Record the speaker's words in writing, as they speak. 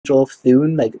Angel of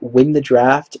Thune, like win the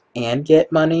draft and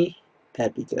get money,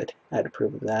 that'd be good. I'd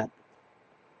approve of that.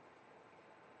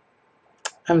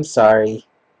 I'm sorry.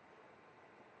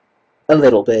 A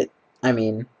little bit. I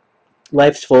mean,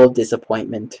 life's full of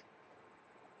disappointment.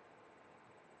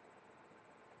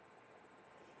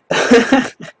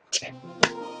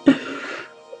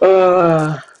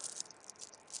 uh,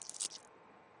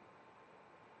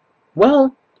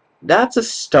 well, that's a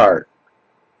start.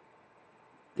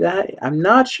 That I'm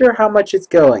not sure how much it's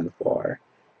going for.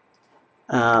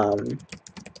 Um,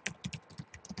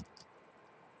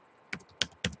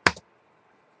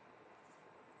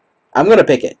 I'm gonna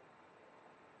pick it.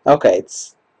 Okay,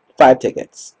 it's 5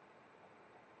 tickets.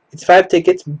 It's 5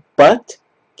 tickets, but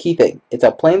key thing, it's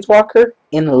a Planeswalker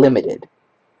in limited.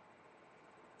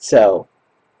 So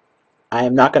I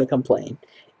am not gonna complain.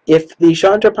 If the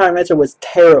Chandra Pyromancer was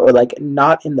Terra or like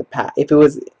not in the pack, if it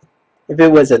was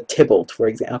a Tybalt, for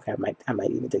example, okay, I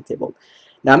might even take Tybalt.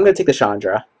 Now I'm gonna take the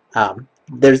Chandra.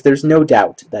 There's no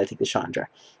doubt that I take the Chandra.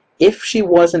 If she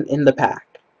wasn't in the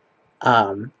pack,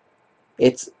 um,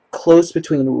 it's close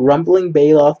between Rumbling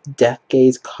Baloth,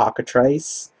 Deathgaze,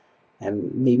 Cockatrice,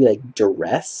 and maybe like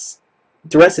Duress.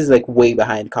 Duress is like way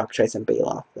behind Cockatrice and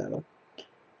Baloth though.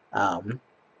 Um,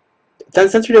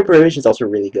 Sensory Deprivation is also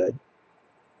really good.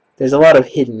 There's a lot of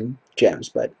hidden gems,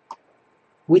 but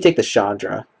we take the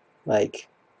Chandra. Like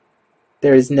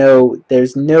there's no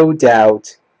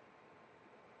doubt.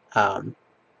 Um,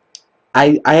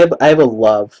 I have a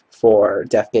love for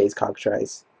Deathgaze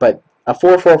Cockatrice, but a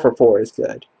 4/4 for 4 is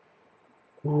good.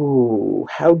 Ooh,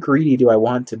 how greedy do I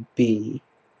want to be?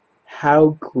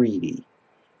 How greedy?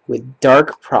 With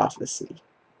Dark Prophecy.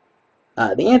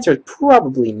 The answer is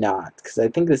probably not, because I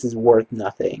think this is worth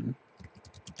nothing.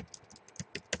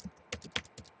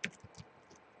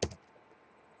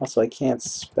 Also, I can't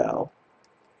spell.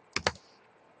 I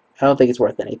don't think it's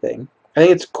worth anything. I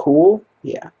think it's cool.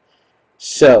 Yeah.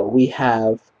 So, we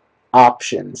have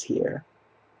options here.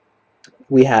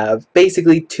 We have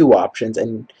basically 2 options,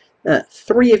 and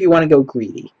 3 if you want to go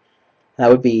greedy. That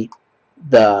would be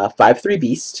the 5/3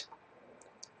 Beast,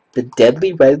 the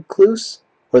Deadly Recluse,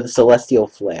 or the Celestial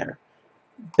Flare.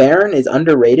 Baron is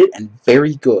underrated and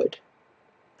very good.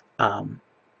 Um,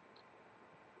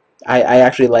 I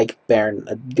actually like Baron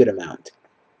a good amount.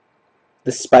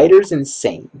 The Spider's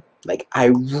insane. Like, I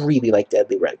really like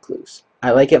Deadly Recluse.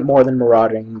 I like it more than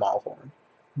Marauding Maulhorn.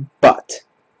 But,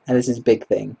 and this is a big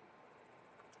thing,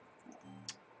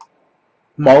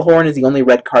 Maulhorn is the only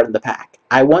red card in the pack.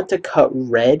 I want to cut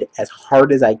red as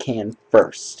hard as I can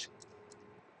first.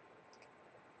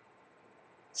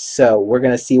 So, we're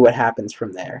going to see what happens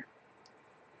from there.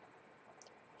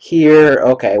 Here,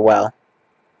 okay, well,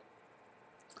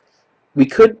 we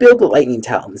could build a Lightning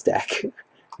Talons deck,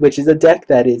 which is a deck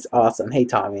that is awesome. Hey,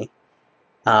 Tommy.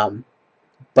 Um,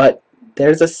 but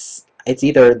there's it's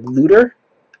either Looter,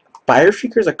 Fire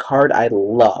Streaker is a card I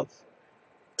love.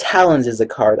 Talons is a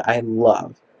card I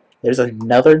love. There's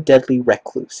another Deadly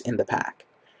Recluse in the pack.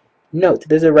 Note,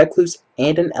 there's a Recluse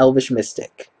and an Elvish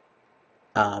Mystic.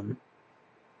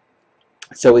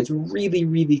 So it's really,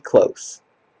 really close.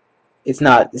 It's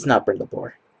not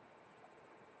Brindlebore.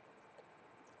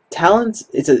 Talons,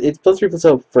 it's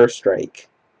 +3/+0 first strike.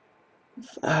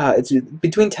 It's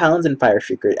between Talons and Fire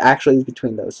Streaker. It actually is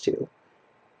between those two.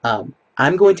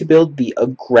 I'm going to build the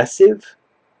aggressive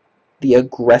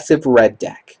red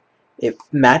deck. It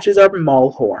matches our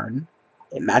Maulhorn.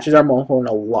 It matches our Maulhorn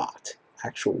a lot,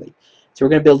 actually. So we're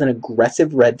going to build an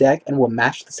aggressive red deck, and we'll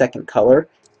match the second color.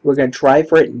 We're going to try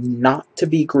for it not to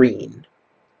be green.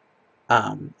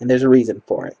 And there's a reason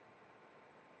for it.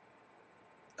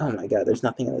 Oh my god, there's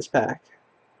nothing in this pack.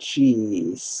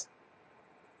 Jeez.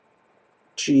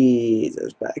 Jeez,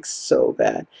 this pack's so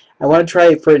bad. I want to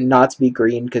try for it not to be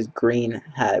green, because green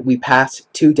we passed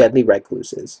 2 Deadly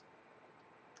Recluses.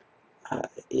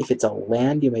 If it's a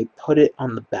land, you may put it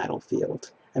on the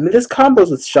battlefield. I mean, this combos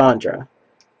with Chandra.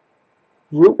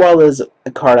 Rootwall is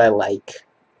a card I like.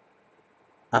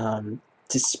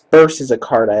 Disperse is a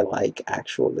card I like,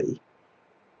 actually.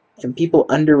 And people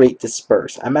underrate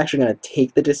Disperse. I'm actually going to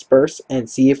take the Disperse and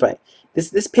see if I...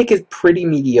 This pick is pretty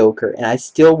mediocre, and I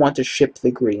still want to ship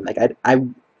the green. Like,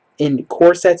 in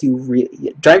core sets,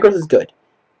 Giant Growth is good.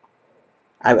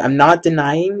 I'm not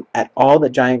denying at all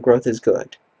that Giant Growth is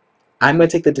good. I'm going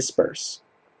to take the Disperse.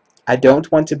 I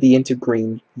don't want to be into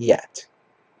green yet.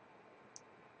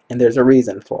 And there's a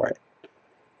reason for it.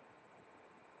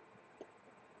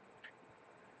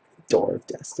 Door of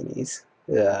Destinies.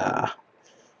 Ugh.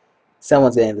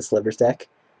 Someone's getting the Slivers deck.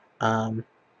 I'm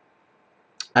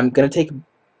going to take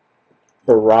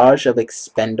Barrage of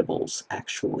Expendables,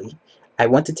 actually. I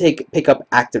want to pick up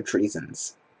active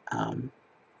treasons. I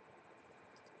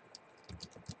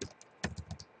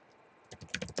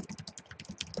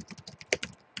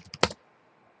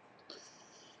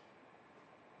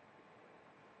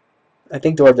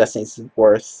think Door of Destiny is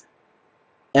worth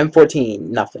M14,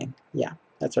 nothing. Yeah,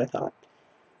 that's what I thought.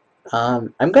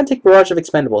 I'm going to take Barrage of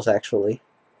Expendables, actually,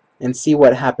 and see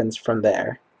what happens from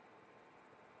there.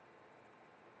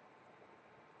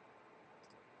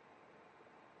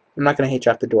 I'm not going to hate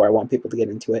drop the door. I want people to get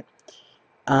into it.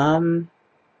 Or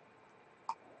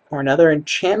another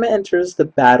enchantment enters the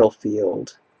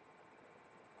battlefield.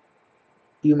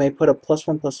 You may put a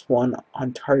 +1/+1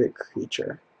 on target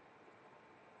creature.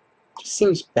 Just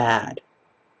seems bad.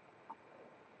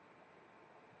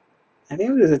 I think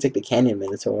I'm going to take the Canyon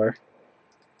Minotaur.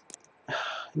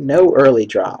 No early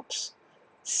drops.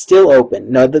 Still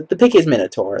open. No, the pick is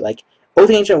Minotaur. Like, Oath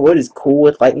of Ancient Wood is cool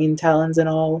with Lightning Talons and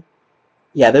all.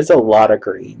 Yeah, there's a lot of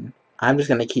green. I'm just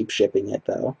going to keep shipping it,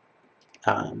 though.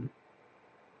 I'm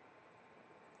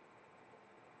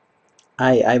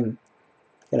going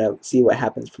to see what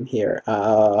happens from here.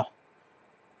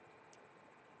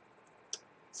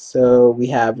 So we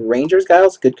have Ranger's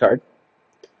Guile's good card.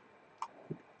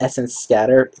 Essence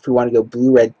Scatter. If we want to go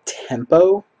blue-red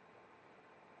tempo.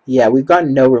 Yeah, we've got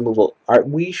no removal.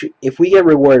 If we get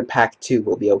rewarded pack 2,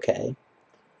 we'll be okay.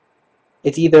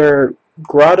 It's either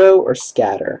Grotto or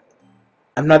Scatter.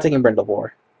 I'm not taking Brindlebore.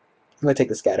 I'm going to take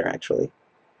the Scatter, actually.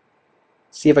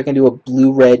 See if I can do a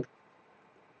blue-red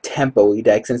tempo-y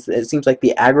deck, since it seems like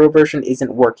the aggro version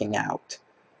isn't working out.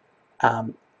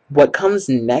 What comes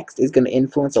next is going to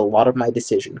influence a lot of my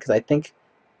decision, because I think,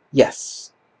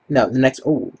 yes. No, the next,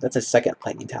 oh, that's a second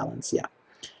Lightning Talons, yeah.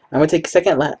 I'm going to take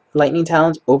second Lightning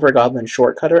Talons over a Goblin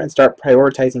Shortcutter and start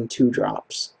prioritizing 2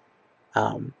 drops.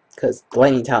 Because the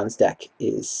Lightning Talons deck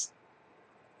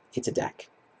it's a deck.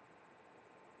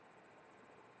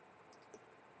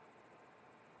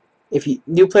 If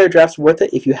new player draft's worth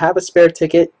it, if you have a spare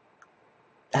ticket,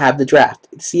 have the draft.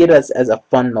 See it as a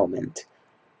fun moment.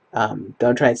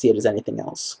 Don't try and see it as anything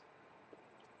else.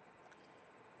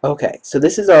 Okay, so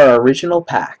this is our original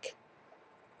pack.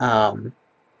 All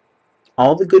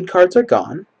the good cards are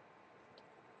gone.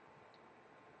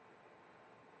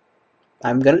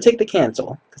 I'm going to take the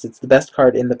Cancel, because it's the best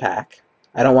card in the pack.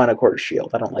 I don't want a Quarter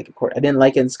Shield. I don't like a Quarter. I didn't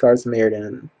like it in Scars of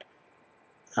Mirrodin.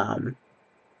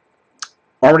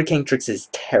 Armored King Tricks is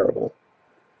terrible.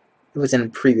 It was in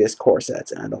previous core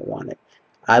sets, and I don't want it.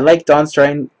 I like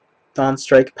Dawnstrike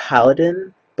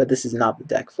Paladin, but this is not the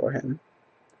deck for him.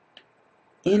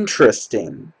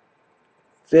 Interesting.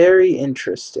 Very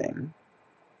interesting.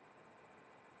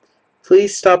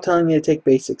 Please stop telling me to take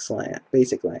basic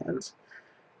lands.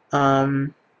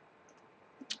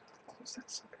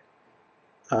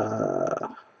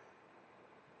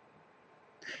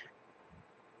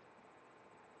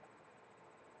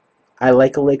 I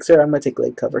like Elixir. I'm gonna take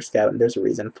Lake Cover Scout, and there's a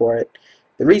reason for it.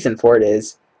 The reason for it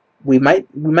is we might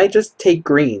just take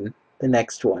green the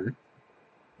next one.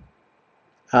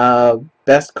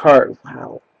 Best card.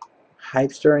 Wow.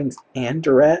 Hive Stirrings and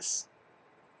Duress.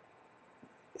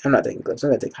 I'm not taking Glyphs.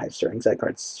 I'm gonna take Hive Stirrings. That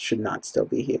card should not still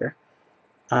be here.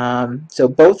 So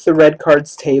both the red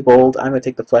cards tabled. I'm gonna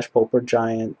take the Flesh Pulper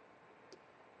Giant.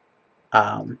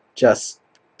 Just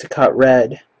to cut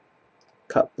red,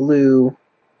 cut blue.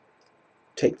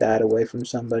 Take that away from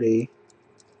somebody,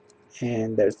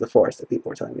 and there's the forest that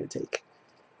people are telling me to take.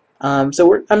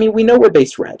 So we know we're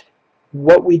base red.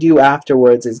 What we do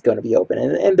afterwards is going to be open,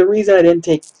 and the reason I didn't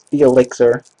take the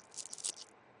Elixir,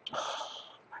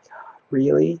 oh my god,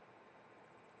 really?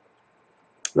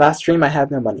 Last stream I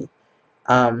had no money.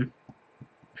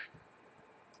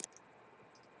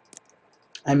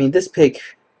 This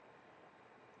pick,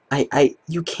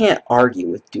 you can't argue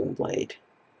with Doomblade.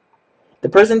 The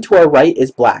person to our right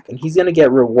is black, and he's going to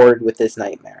get rewarded with this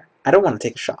nightmare. I don't want to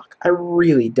take a shock. I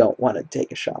really don't want to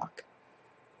take a shock.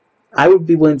 I would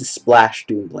be willing to splash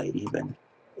Doomblade, even.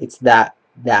 It's that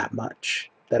much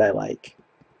that I like.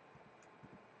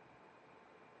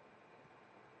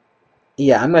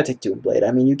 Yeah, I'm going to take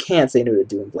Doomblade. You can't say no to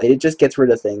Doomblade. It just gets rid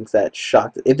of things that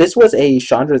shock. If this was a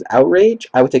Chandra's Outrage,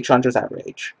 I would take Chandra's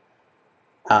Outrage.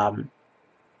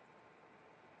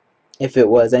 If it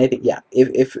was anything, yeah.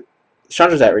 If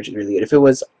Chandra's Outrage is really good. If it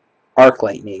was Arc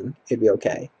Lightning, it'd be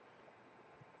okay.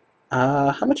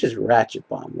 How much is Ratchet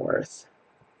Bomb worth?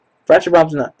 Ratchet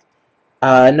Bomb's not...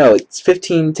 no, it's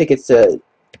 15 tickets to...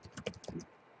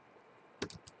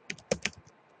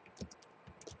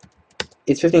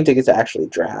 It's 15 tickets to actually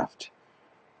draft.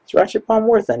 Is Ratchet Bomb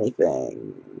worth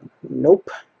anything? Nope.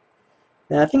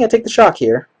 And I think I take the shock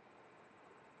here.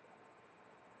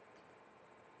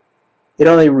 It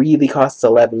only really costs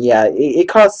 11. Yeah, it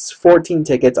costs 14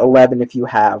 tickets, 11 if you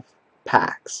have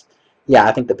packs. Yeah,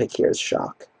 I think the pick here is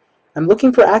Shock. I'm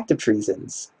looking for active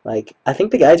treasons. Like, I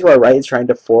think the guy to our right is trying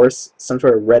to force some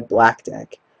sort of red-black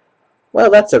deck. Well,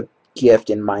 that's a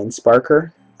gift in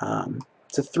Mindsparker.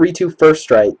 It's a 3/2 first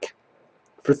strike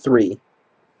for 3,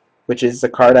 which is the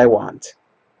card I want.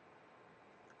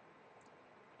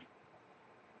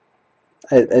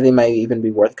 I think it might even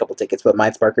be worth a couple tickets, but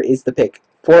Mindsparker is the pick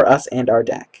for us and our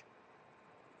deck.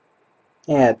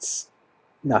 Yeah, it's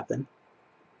nothing.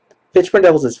 Pitchburn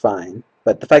Devils is fine,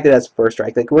 but the fact that that's first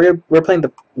strike, like we're playing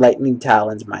the Lightning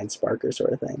Talons Mindsparker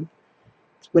sort of thing.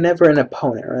 It's whenever an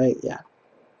opponent, right? Yeah.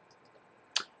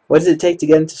 What does it take to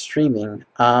get into streaming?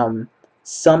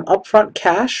 Some upfront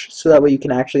cash, so that way you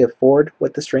can actually afford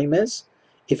what the stream is.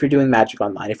 If you're doing Magic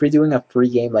Online, if you're doing a free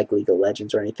game like League of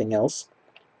Legends or anything else,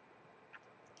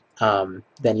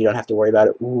 then you don't have to worry about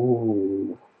it.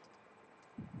 Ooh.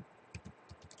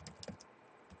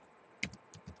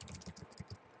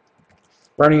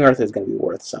 Burning Earth is going to be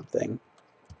worth something.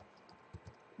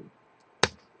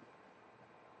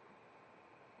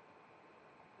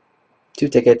 Two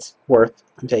tickets, worth.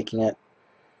 I'm taking it.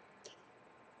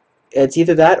 It's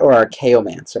either that or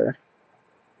Archaeomancer.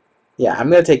 Yeah,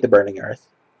 I'm going to take the Burning Earth.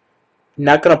 I'm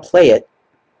not going to play it.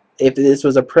 If this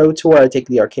was a pro tour, I'd take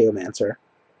the Archaeomancer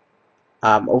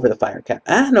over the Firecat.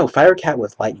 No, Firecat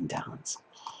with Lightning Talons.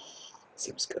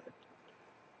 Seems good.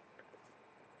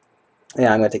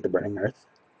 Yeah, I'm going to take the Burning Earth.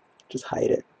 Just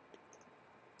hide it.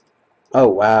 Oh,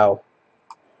 wow.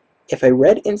 If a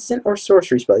red instant or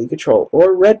sorcery spell you control,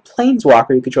 or red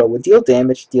planeswalker you control would deal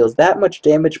damage, deals that much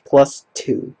damage plus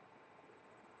 2.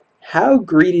 How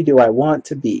greedy do I want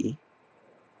to be?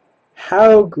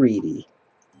 How greedy?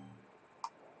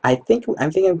 I'm thinking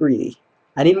I'm greedy.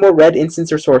 I need more red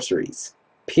instants or sorceries.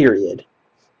 Period.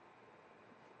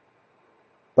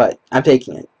 But I'm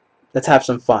taking it. Let's have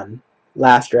some fun.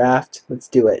 Last draft. Let's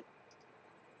do it.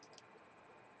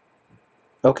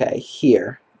 Okay,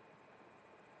 here.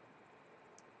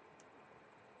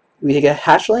 We take a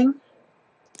hatchling,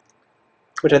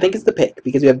 which I think is the pick,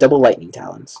 because we have double lightning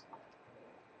talons.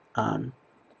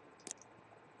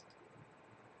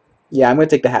 Yeah, I'm going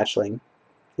to take the hatchling.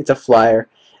 It's a flyer.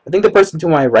 I think the person to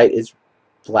my right is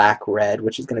black-red,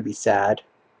 which is going to be sad.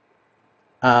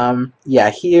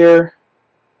 Yeah, here's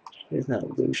an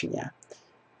illusion, yeah.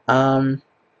 So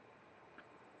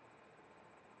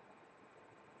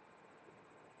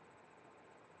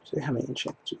how many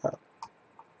enchantments we got?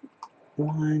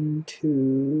 1, 2,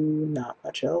 not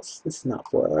much else. This is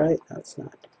not foil, right? No, it's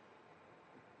not.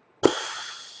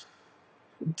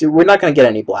 Dude, we're not going to get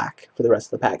any black for the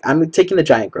rest of the pack. I'm taking the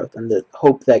giant growth and the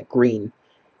hope that green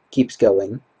keeps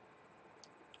going.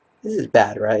 This is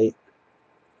bad, right?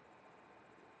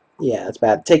 Yeah, it's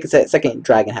bad. Take a second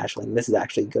dragon hatchling. This is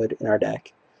actually good in our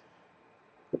deck.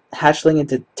 Hatchling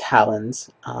into talons.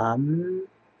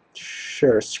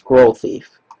 Sure, scroll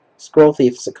thief. Scroll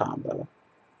thief's a combo.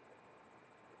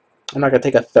 I'm not gonna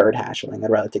take a third hatchling. I'd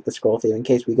rather take the scroll thief in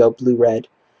case we go blue-red.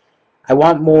 I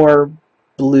want more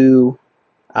blue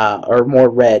or more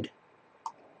red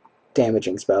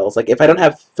damaging spells. Like if I don't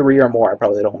have 3 or more, I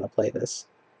probably don't want to play this.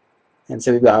 And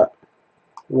so we've got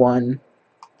 1,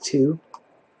 2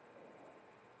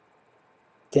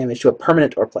 damage to a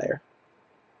permanent or player.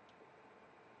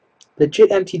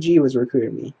 Legit MTG was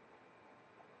recruiting me.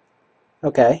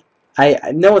 Okay.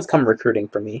 No one's come recruiting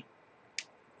for me.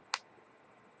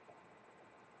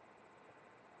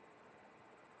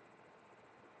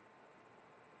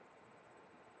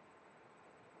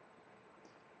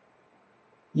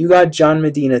 You got John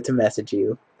Medina to message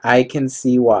you. I can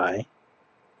see why.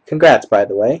 Congrats, by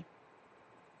the way.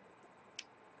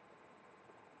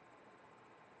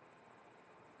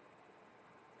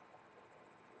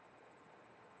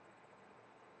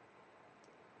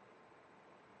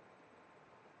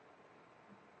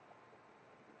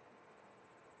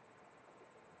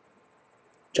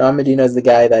 John Medina is the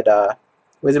guy that,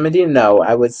 was it Medina? No,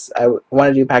 I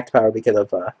wanted to do Pact Power because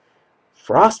of,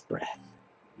 Frost Breath.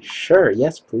 Sure,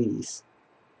 yes, please.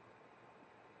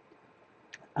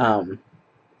 Shaw,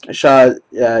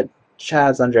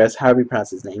 Chaz Andres, however you pronounce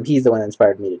his name, he's the one that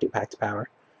inspired me to do Pact Power.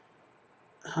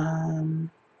 Shivan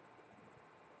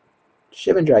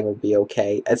Dragon would be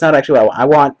okay. It's not actually what I want. I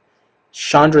want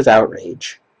Chandra's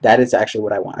Outrage. That is actually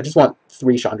what I want. I just want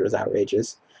 3 Chandra's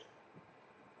Outrages.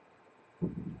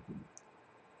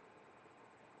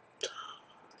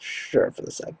 Sure, for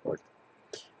the sideboard.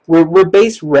 We're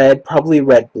base red, probably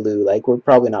red-blue. Like, we're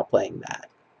probably not playing that.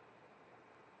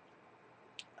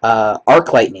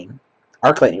 Arc Lightning.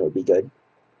 Arc Lightning would be good.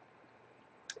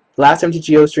 Last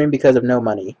MTGO stream because of no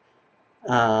money.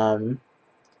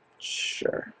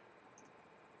 Sure.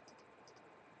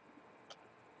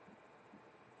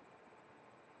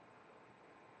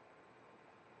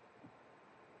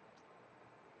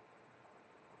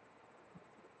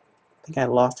 I think I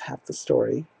lost half the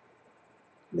story.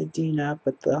 Medina,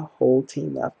 but the whole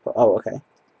team left. Oh, okay.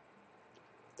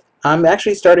 I'm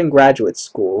actually starting graduate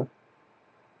school,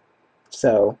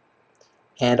 so,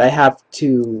 and I have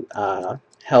to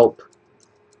help.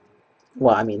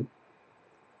 Well, I mean,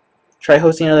 try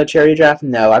hosting another charity draft?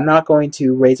 No, I'm not going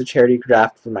to raise a charity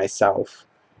draft for myself.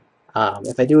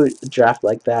 If I do a draft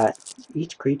like that,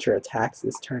 each creature attacks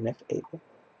this turn if able.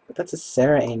 But that's a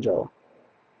Sarah Angel.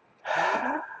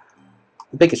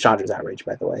 The biggest Chandra's outrage,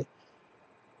 by the way.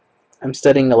 I'm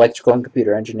studying electrical and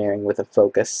computer engineering with a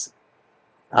focus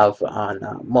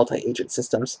on multi-agent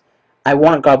systems. I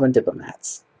want Goblin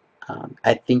Diplomats.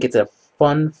 I think it's a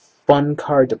fun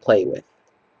card to play with.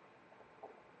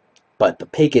 But the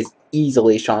pick is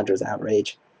easily Chandra's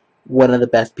Outrage. One of the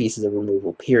best pieces of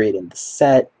removal, period, in the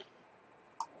set.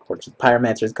 Works with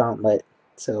Pyromancer's Gauntlet,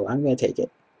 so I'm going to take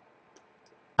it.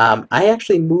 I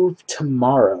actually move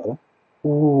tomorrow.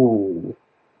 Ooh.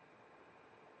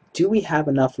 Do we have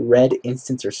enough red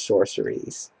instants or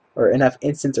sorceries? Or enough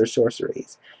instants or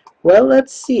sorceries? Well,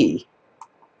 let's see.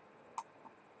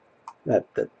 That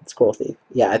Scroll Thief.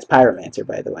 Yeah, it's Pyromancer,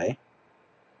 by the way.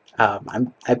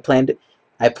 I planned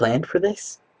for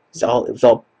this. It was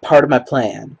all part of my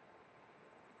plan.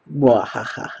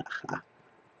 Mwahahaha.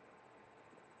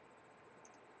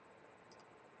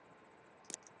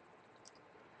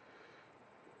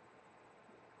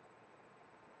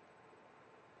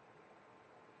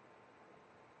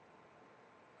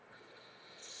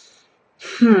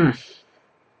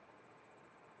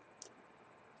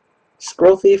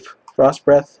 Scroll Thief, Frost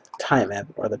Breath, Time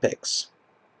Ebb are the picks.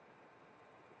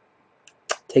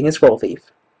 Taking Scroll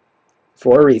Thief.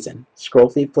 For a reason. Scroll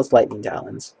Thief plus Lightning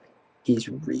Talons. He's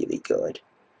really good.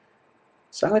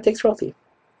 So I'm going to take Scroll Thief.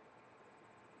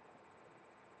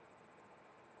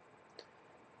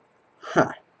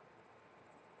 Huh.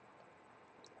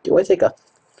 Do I take a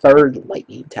third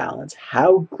Lightning Talons?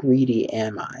 How greedy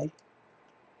am I?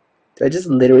 Do I just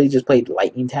literally just play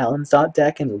Lightning Talons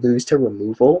deck and lose to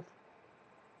removal?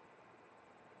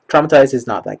 Traumatized is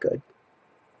not that good.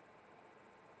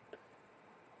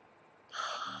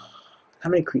 How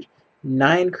many creatures?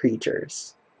 9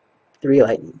 creatures. 3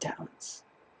 Lightning Talons.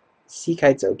 Sea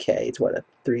Kite's okay. It's what, a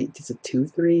 3? It's a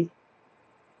 2/3?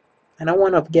 I don't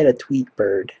want to get a Tweet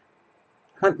Bird.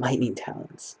 I want Lightning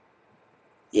Talons.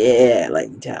 Yeah,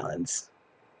 Lightning Talons.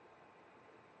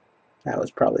 That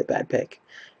was probably a bad pick.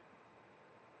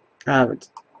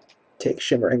 Take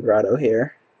Shimmering Grotto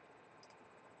here.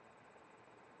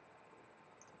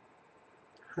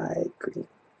 High green.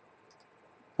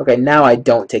 Okay, now I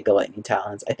don't take the Lightning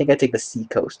Talons. I think I take the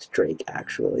Seacoast Drake,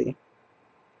 actually.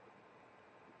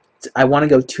 I want to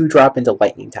go 2-drop into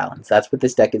Lightning Talons. That's what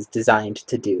this deck is designed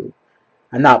to do.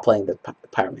 I'm not playing the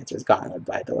Pyromancer's Gauntlet,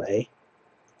 by the way.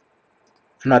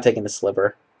 I'm not taking the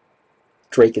Sliver.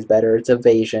 Drake is better. It's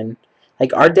Evasion.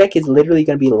 Like, our deck is literally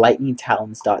going to be Lightning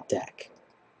Talons deck.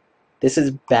 This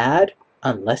is bad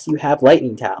unless you have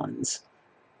Lightning Talons.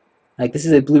 Like, this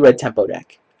is a blue-red tempo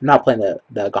deck. I'm not playing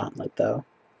the Gauntlet, though.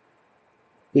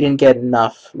 We didn't get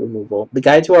enough removal. The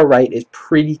guy to our right is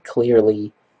pretty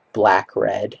clearly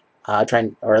black-red.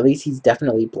 Or at least he's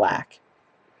definitely black.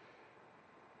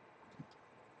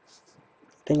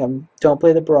 I think I don't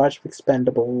play the Barrage of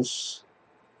Expendables.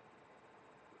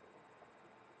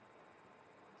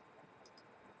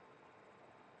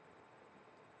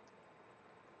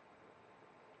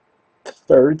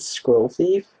 Third Scroll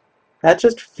Thief? That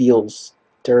just feels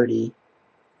dirty.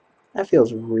 That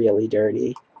feels really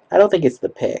dirty. I don't think it's the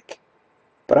pick,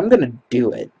 but I'm gonna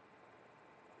do it.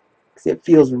 Because it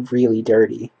feels really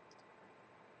dirty.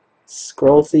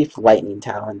 Scroll Thief Lightning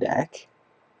Talon deck.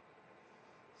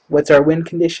 What's our win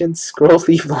condition? Scroll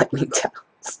Thief Lightning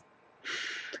Talons.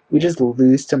 We just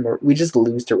lose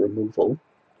to removal.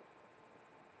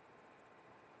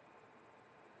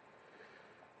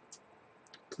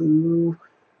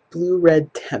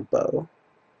 Blue-red tempo.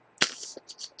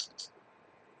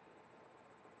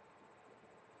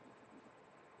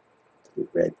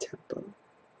 Blue-red tempo.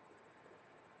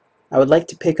 I would like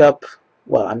to pick up.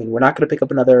 Well, I mean, we're not going to pick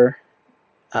up another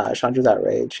Chandra's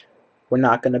Outrage. We're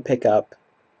not going to pick up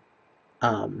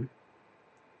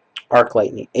Arc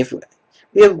Lightning. If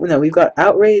we've got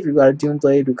Outrage, we've got a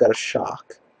Doomblade, we've got a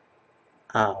Shock.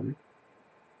 Gale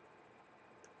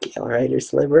Rider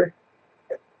Sliver.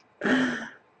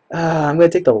 I'm going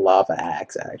to take the Lava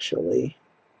Axe, actually.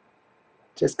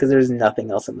 Just because there's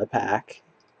nothing else in the pack.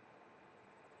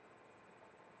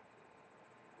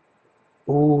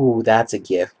 Ooh, that's a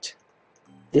gift.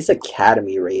 This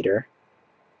Academy Raider.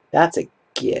 That's a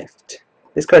gift.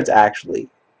 This card's actually...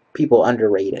 People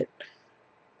underrate it.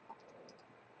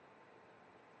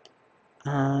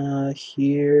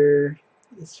 Here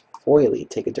is Foily.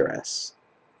 Take a duress.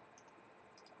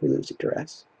 We lose a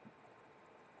duress.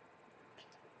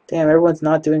 Damn, everyone's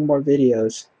not doing more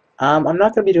videos. I'm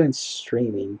not going to be doing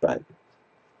streaming, but...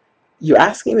 You're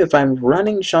asking me if I'm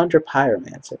running Chandra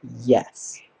Pyromancer.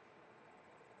 Yes.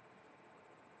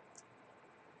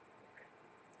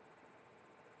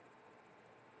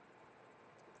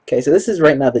 Okay, so this is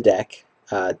right now the deck.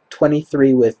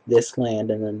 23 with this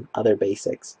land and then other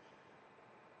basics.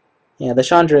 Yeah, the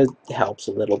Chandra helps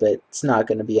a little bit. It's not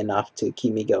going to be enough to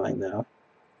keep me going, though.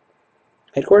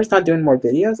 Headquarters not doing more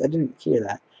videos? I didn't hear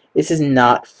that. This is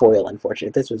not foil, unfortunately.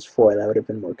 If this was foil, I would have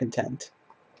been more content.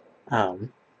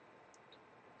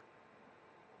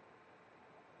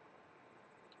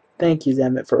 Thank you,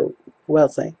 Zemet, for well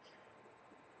saying.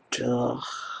 Ugh.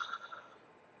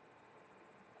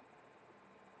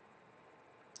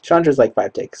 Chandra's like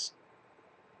 5 ticks.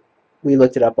 We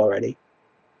looked it up already.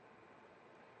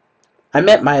 I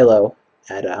met Milo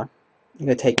at, I'm going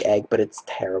to take egg, but it's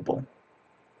terrible.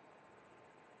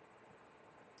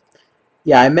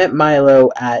 Yeah, I met Milo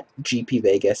at GP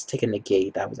Vegas. Take a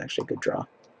negate. That was actually a good draw.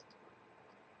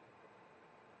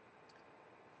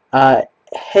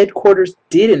 Headquarters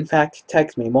did, in fact,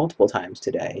 text me multiple times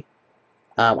today.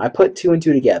 I put 2 and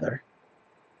 2 together.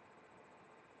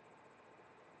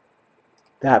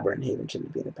 That Burn Haven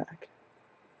shouldn't be in the pack.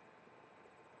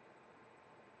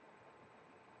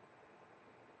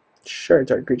 Sure,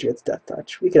 target creature gets Death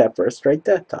Touch. We could have First Strike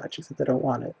Death Touch, except I don't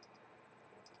want it.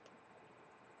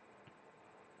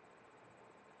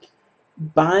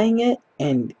 Buying it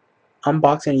and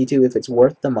unboxing on YouTube if it's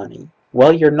worth the money.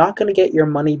 Well, you're not going to get your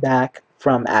money back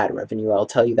from ad revenue, I'll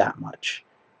tell you that much.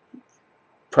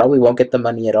 Probably won't get the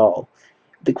money at all.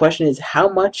 The question is, how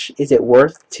much is it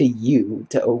worth to you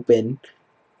to open?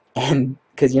 And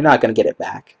because you're not going to get it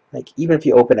back. Like, even if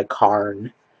you open a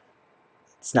Karn,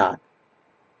 it's not.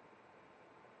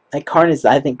 Like, Karn is,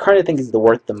 I think is the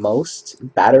worth the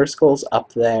most. Batterskull's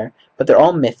up there, but they're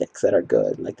all mythics that are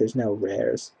good. Like, there's no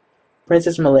rares.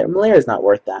 Princess Malera is not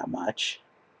worth that much.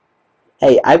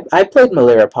 Hey, I played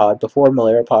Malerapod before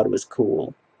Malerapod was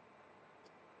cool.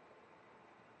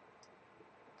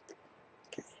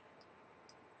 Okay.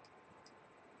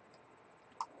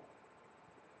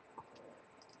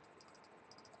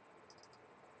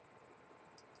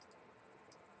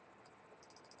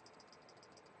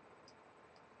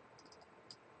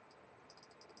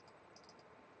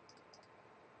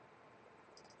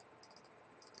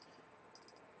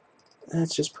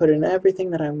 Let's just put in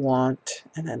everything that I want,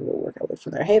 and then we'll work our way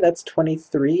from there. Hey, that's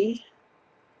 23.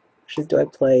 Actually, do I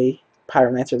play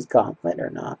Pyromancer's Gauntlet or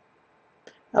not?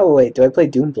 Oh, wait, do I play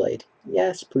Doomblade?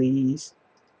 Yes, please.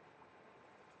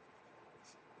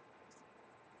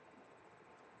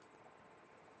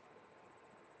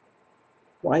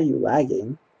 Why are you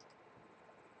lagging?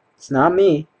 It's not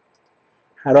me.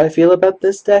 How do I feel about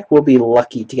this deck? We'll be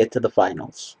lucky to get to the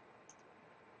finals.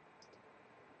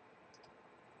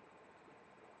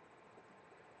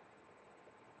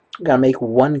 I'm gonna make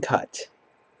one cut.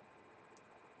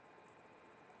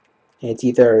 And it's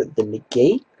either the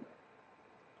negate.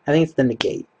 I think it's the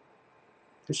negate.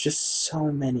 There's just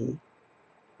so many.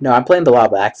 No, I'm playing the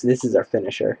Lava Axe. This is our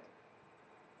finisher.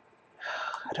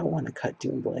 I don't want to cut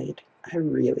Doomblade. I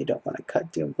really don't want to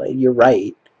cut Doomblade. You're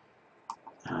right.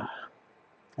 I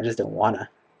just don't want to.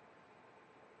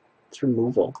 It's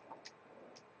removal.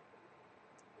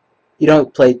 You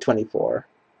don't play 24.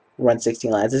 Run 16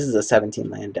 lands. This is a 17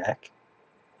 land deck.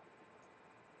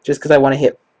 Just because I want to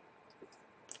hit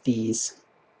these.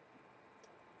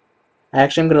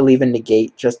 Actually, I'm going to leave a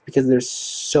negate just because there's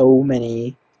so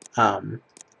many 10-6.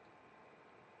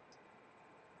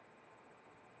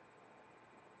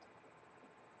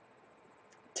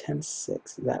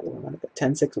 Is that where I want to go?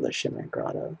 10-6 with a Shimmering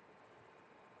Grotto.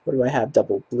 What do I have?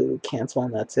 Double blue. Cancel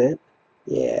and that's it?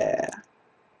 Yeah.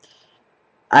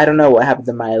 I don't know what happened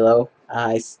to Milo.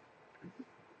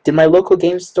 Did my local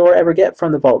game store ever get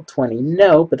From the Vault 20?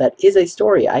 No, but that is a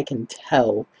story I can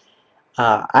tell.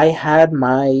 I had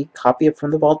my copy of From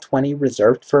the Vault 20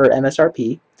 reserved for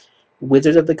MSRP.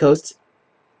 Wizards of the Coast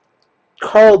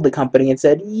called the company and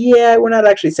said, yeah, we're not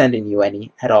actually sending you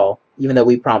any at all, even though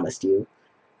we promised you.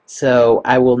 So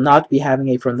I will not be having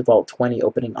a From the Vault 20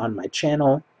 opening on my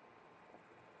channel.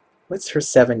 What's her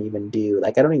 7 even do?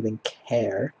 Like, I don't even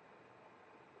care.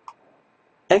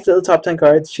 Exit the top 10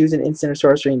 cards, choose an instant or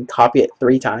sorcery, and copy it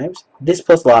 3 times. This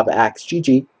plus Lava Axe.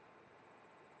 GG.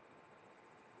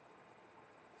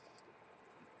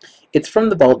 It's from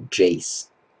the vault Jace.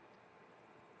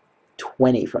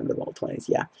 20 from the vault 20s,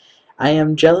 yeah. I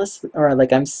am jealous, or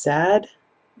like I'm sad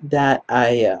that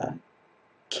I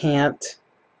can't.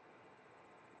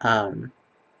 Um,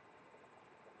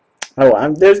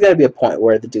 there's gonna be a point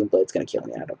where the Doomblade's gonna kill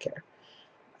me. I don't care.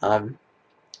 Um,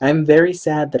 I'm very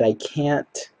sad that I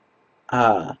can't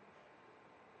uh,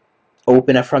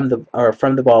 open a from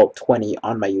the vault 20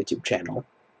 on my YouTube channel.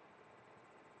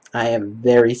 I am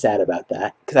very sad about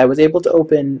that because I was able to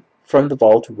open from the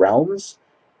vault Realms,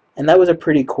 and that was a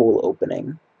pretty cool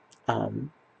opening.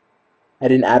 Um, I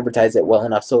didn't advertise it well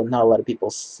enough, so not a lot of people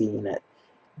seen it.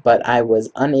 But I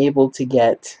was unable to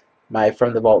get my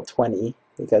from the vault 20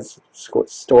 because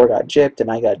store got gypped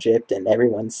and I got gypped and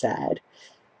everyone's sad.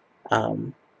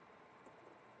 Um,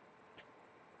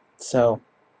 so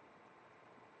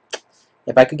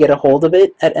if I could get a hold of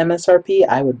it at MSRP,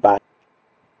 I would buy it.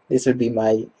 This would be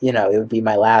my, it would be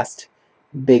my last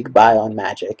big buy on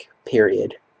Magic,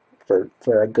 period, for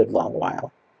a good long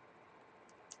while.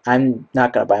 I'm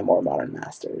not gonna buy more Modern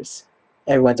Masters.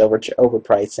 Everyone's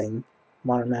overpricing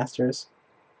Modern Masters.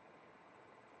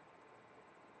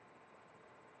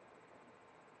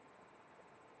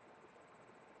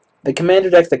 The commander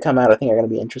decks that come out, I think, are going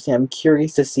to be interesting. I'm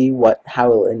curious to see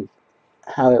how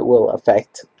it will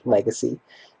affect Legacy,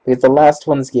 because the last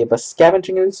ones gave us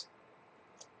Scavenging Ooze,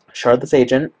 Shardless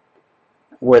Agent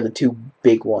were the two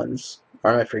big ones.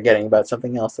 Or am I forgetting about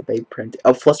something else that they printed?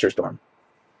 Oh, Flusterstorm.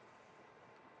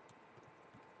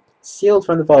 Sealed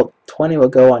from the Vault 20 will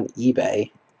go on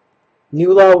eBay.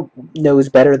 New Law knows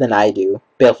better than I do.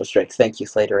 Baleful Strix. Thank you,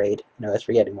 Slater Aid. No, I was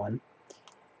forgetting one.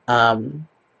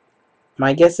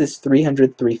 My guess is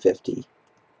 300, 350.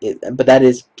 But that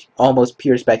is almost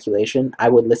pure speculation. I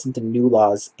would listen to New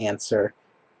Law's answer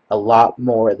a lot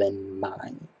more than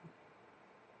mine.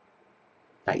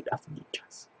 Night of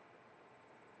Ninjas.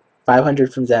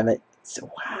 500 from Zemet.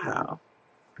 So, wow.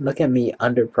 Look at me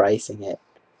underpricing it.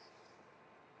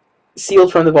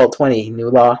 Sealed from the Vault 20,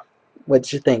 New Law. What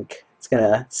do you think it's going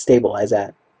to stabilize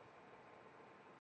at?